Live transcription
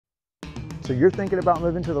So you're thinking about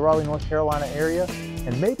moving to the Raleigh, North Carolina area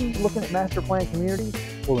and maybe looking at master plan communities?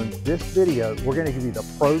 Well, in this video, we're going to give you the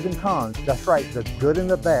pros and cons, that's right, the good and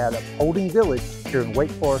the bad of Holding Village here in Wake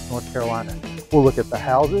Forest, North Carolina. We'll look at the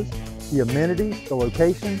houses, the amenities, the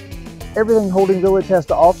location, everything Holding Village has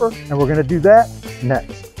to offer, and we're going to do that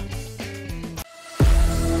next.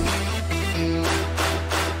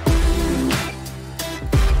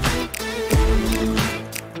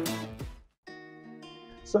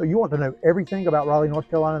 So you want to know everything about Raleigh, North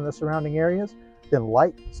Carolina and the surrounding areas? Then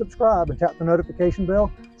like, subscribe, and tap the notification bell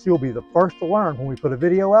so you'll be the first to learn when we put a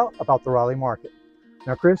video out about the Raleigh market.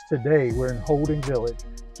 Now Chris, today we're in Holding Village.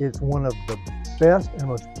 It's one of the best and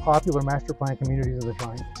most popular master plan communities of the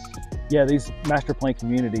Triangle. Yeah, these master plan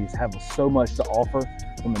communities have so much to offer,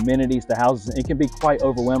 from amenities to houses. It can be quite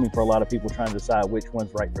overwhelming for a lot of people trying to decide which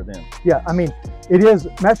one's right for them. Yeah, I mean, it is,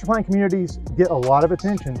 master plan communities get a lot of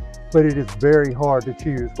attention, but it is very hard to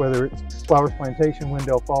choose, whether it's Flowers Plantation,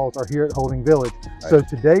 Wendell Falls, or here at Holding Village. Right. So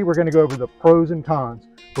today we're going to go over the pros and cons.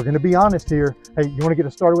 We're going to be honest here. Hey, you want to get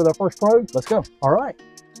us started with our first pro? Let's go. All right.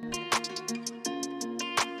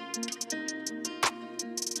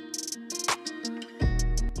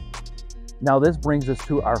 Now this brings us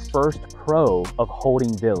to our first pro of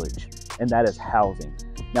Holding Village, and that is housing.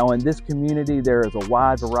 Now in this community, there is a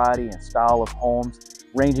wide variety and style of homes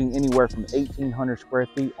ranging anywhere from 1,800 square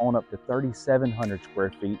feet on up to 3,700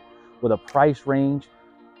 square feet, with a price range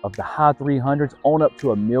of the high 300s on up to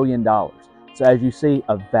 $1 million. So as you see,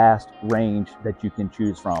 a vast range that you can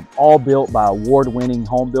choose from, all built by award-winning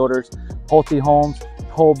home builders, Pulte Homes,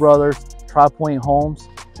 Toll Brothers, Tri-Point Homes,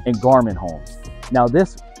 and Garmin Homes. Now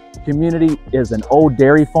this community is an old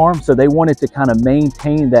dairy farm, so they wanted to kind of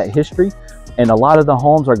maintain that history, and a lot of the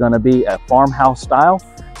homes are going to be a farmhouse style.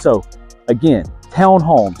 So again,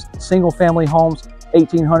 townhomes, single family homes,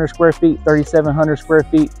 1,800 square feet, 3,700 square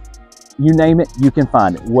feet, you name it, you can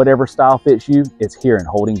find it. Whatever style fits you, it's here in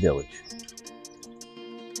Holding Village.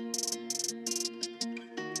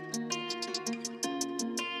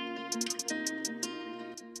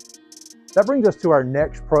 That brings us to our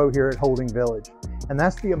next pro here at Holding Village, and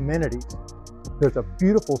that's the amenities. There's a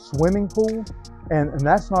beautiful swimming pool, and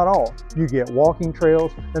that's not all. You get walking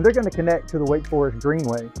trails, and they're going to connect to the Wake Forest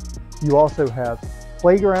Greenway. You also have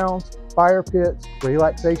playgrounds, fire pits,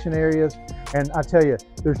 relaxation areas, and I tell you,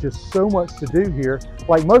 there's just so much to do here.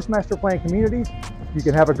 Like most master plan communities, you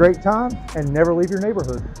can have a great time and never leave your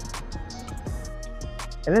neighborhood.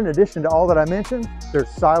 And in addition to all that I mentioned, there's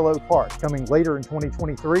Silo Park coming later in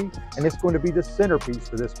 2023, and it's going to be the centerpiece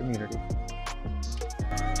for this community.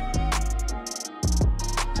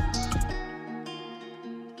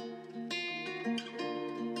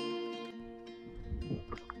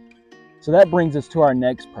 So that brings us to our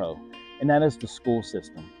next pro, and that is the school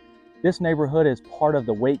system. This neighborhood is part of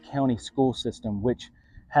the Wake County school system, which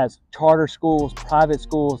has charter schools, private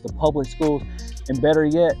schools, the public schools, and better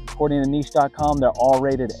yet, according to niche.com, they're all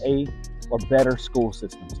rated A or better school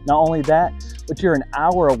systems. Not only that, but you're an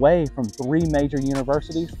hour away from 3 major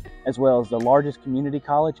universities, as well as the largest community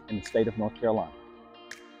college in the state of North Carolina.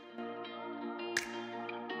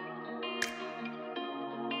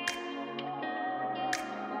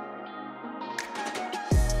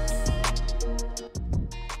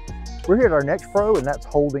 We're here at our next pro, and that's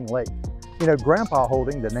Holding Lake. You know, Grandpa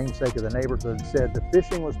Holding, the namesake of the neighborhood, said the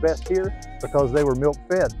fishing was best here because they were milk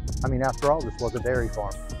fed. I mean, after all, this was a dairy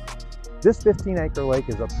farm. This 15-acre lake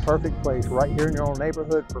is a perfect place right here in your own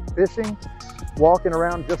neighborhood for fishing, walking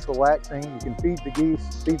around, just relaxing. You can feed the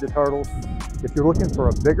geese, feed the turtles. If you're looking for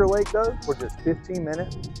a bigger lake though, we're just 15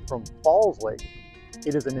 minutes from Falls Lake.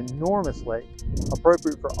 It is an enormous lake,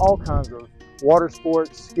 appropriate for all kinds of water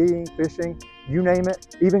sports, skiing, fishing, you name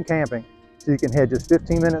it, even camping. So you can head just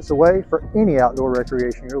 15 minutes away for any outdoor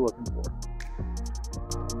recreation you're looking for.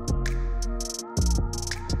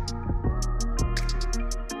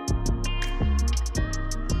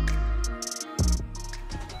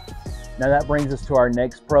 Now that brings us to our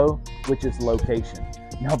next pro, which is location.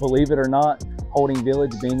 Now believe it or not, Holding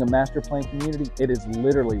Village being a master plan community, it is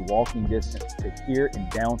literally walking distance to here in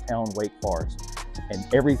downtown Wake Forest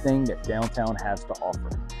and everything that downtown has to offer.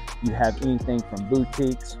 You have anything from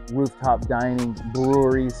boutiques, rooftop dining,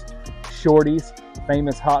 breweries, Shorty's,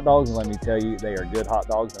 famous hot dogs, and let me tell you, they are good hot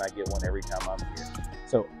dogs, and I get one every time I'm here.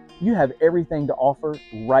 So you have everything to offer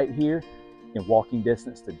right here in walking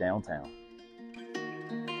distance to downtown.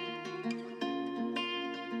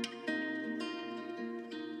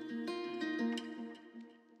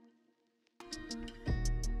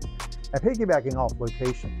 Now, piggybacking off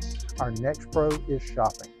location, our next pro is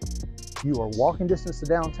shopping. You are walking distance to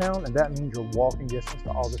downtown, and that means you're walking distance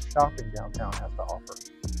to all the shopping downtown has to offer.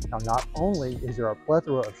 Now, not only is there a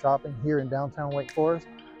plethora of shopping here in downtown Wake Forest,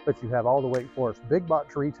 but you have all the Wake Forest big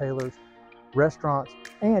box retailers, restaurants,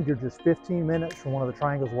 and you're just 15 minutes from one of the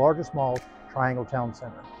Triangle's largest malls, Triangle Town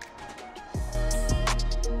Center.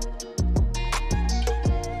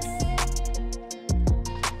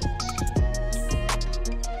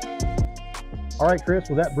 All right, Chris,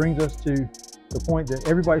 well, that brings us to the point that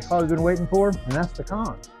everybody's probably been waiting for, and that's the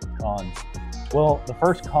cons. Cons. Well, the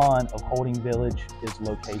first con of Holding Village is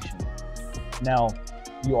location. Now,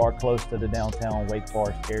 you are close to the downtown Wake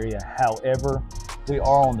Forest area. However, we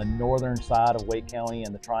are on the northern side of Wake County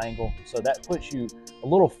and the Triangle, so that puts you a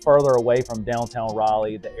little further away from downtown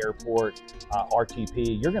Raleigh, the airport,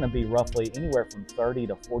 RTP. You're going to be roughly anywhere from 30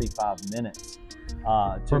 to 45 minutes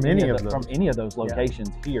from any of those locations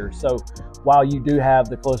here. So while you do have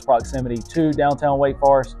the close proximity to downtown Wake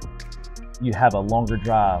Forest, you have a longer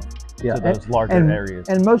drive to those larger areas.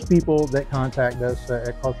 And most people that contact us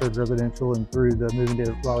at Crossroads Residential and through the Moving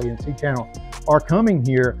to Raleigh NC channel are coming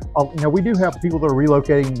here. Now, we do have people that are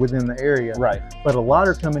relocating within the area, right? But a lot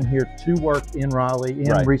are coming here to work in Raleigh,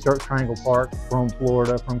 in Research Triangle Park, from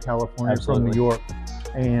Florida, from California, from New York.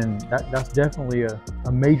 And that's definitely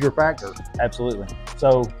a major factor. Absolutely.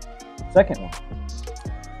 So, second one,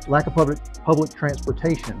 lack of public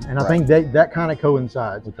transportation, and I think that kind of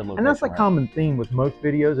coincides with the location, and that's a common theme with most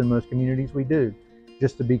videos and most communities we do.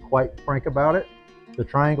 Just to be quite frank about it, the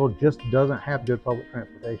Triangle just doesn't have good public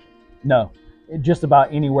transportation. No, just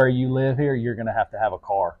about anywhere you live here, you're going to have a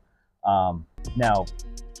car. Now,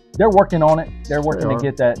 they're working on it. They're working to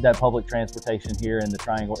get that public transportation here in the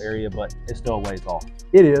Triangle area, but it's still a ways off.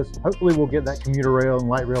 It is. Hopefully we'll get that commuter rail and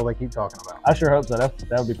light rail they keep talking about. I sure hope so. That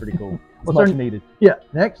would be pretty cool. It's much needed. Yeah,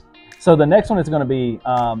 next. So the next one is going to be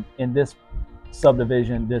in this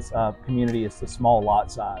subdivision, this community, is the small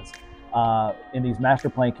lot size. In these master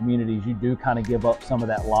plan communities, you do kind of give up some of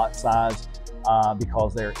that lot size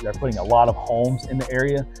because they're putting a lot of homes in the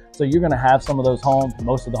area. So you're going to have some of those homes,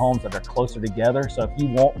 most of the homes that are closer together. So if you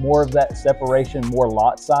want more of that separation, more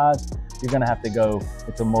lot size, you're going to have to go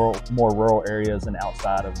into more rural areas and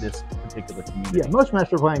outside of this particular community. Yeah, most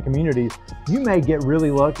master plan communities, you may get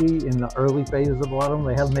really lucky in the early phases of a lot of them.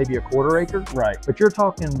 They have maybe a quarter acre, right? But you're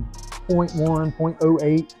talking 0.1,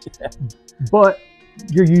 0.08, but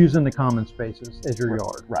you're using the common spaces as your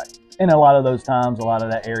yard, right? And a lot of those times, a lot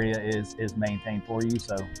of that area is maintained for you.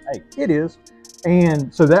 So hey, it is.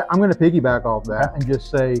 And so that I'm going to piggyback off that and just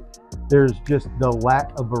say there's just the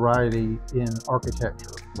lack of variety in architecture.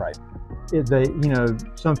 Right.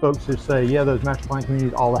 Some folks just say, yeah, those master plan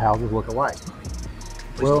communities, all the houses look alike.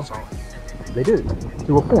 Well, they do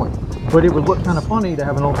to a point, but it would look kind of funny to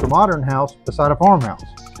have an ultra modern house beside a farmhouse.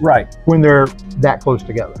 Right. When they're that close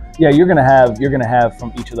together. Yeah, you're gonna have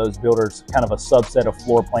from each of those builders kind of a subset of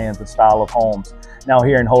floor plans and style of homes. Now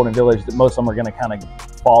here in Holding Village, most of them are gonna kind of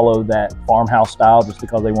follow that farmhouse style just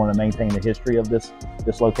because they want to maintain the history of this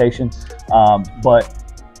location. But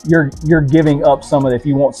you're giving up some of it. If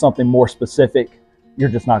you want something more specific, you're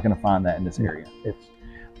just not gonna find that in this area.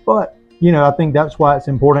 But I think that's why it's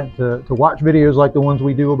important to watch videos like the ones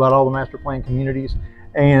we do about all the master plan communities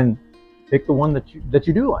and pick the one that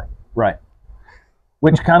you do like. Right.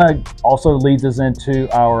 Which kind of also leads us into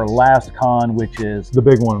our last con, which is the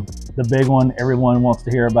big one. The big one everyone wants to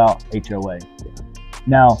hear about, HOA.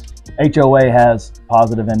 Now, HOA has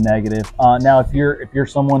positive and negative. Now, if you're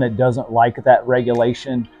someone that doesn't like that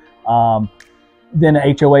regulation, then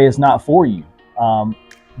HOA is not for you.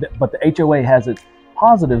 But the HOA has its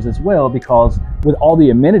positives as well, because with all the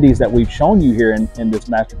amenities that we've shown you here in this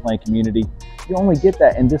master plan community, you only get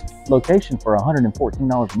that in this location for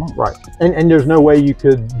 $114 a month. Right. And there's no way you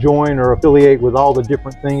could join or affiliate with all the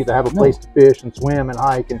different things to have a place to fish and swim and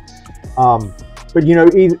hike. And but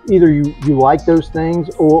either you like those things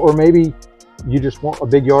or maybe you just want a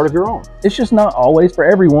big yard of your own. It's just not always for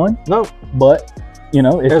everyone. No. But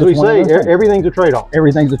it's as we say, everything's a trade-off.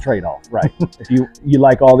 Everything's a trade-off, right? If you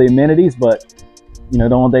like all the amenities, but don't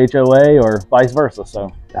want the HOA, or vice versa. So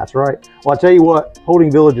that's right. Well, I tell you what, Holding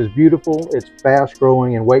Village is beautiful. It's fast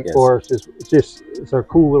growing, and Wake Forest it's a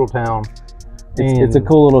cool little town. It's a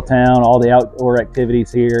cool little town. All the outdoor activities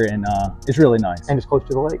here, and it's really nice. And it's close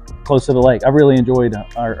to the lake. Close to the lake. I really enjoyed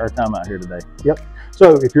our time out here today. Yep.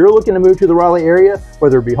 So if you're looking to move to the Raleigh area,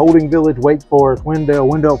 whether it be Holding Village, Wake Forest,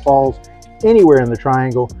 Wendell Falls, anywhere in the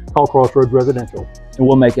Triangle, call Crossroads Residential. And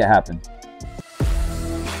we'll make it happen.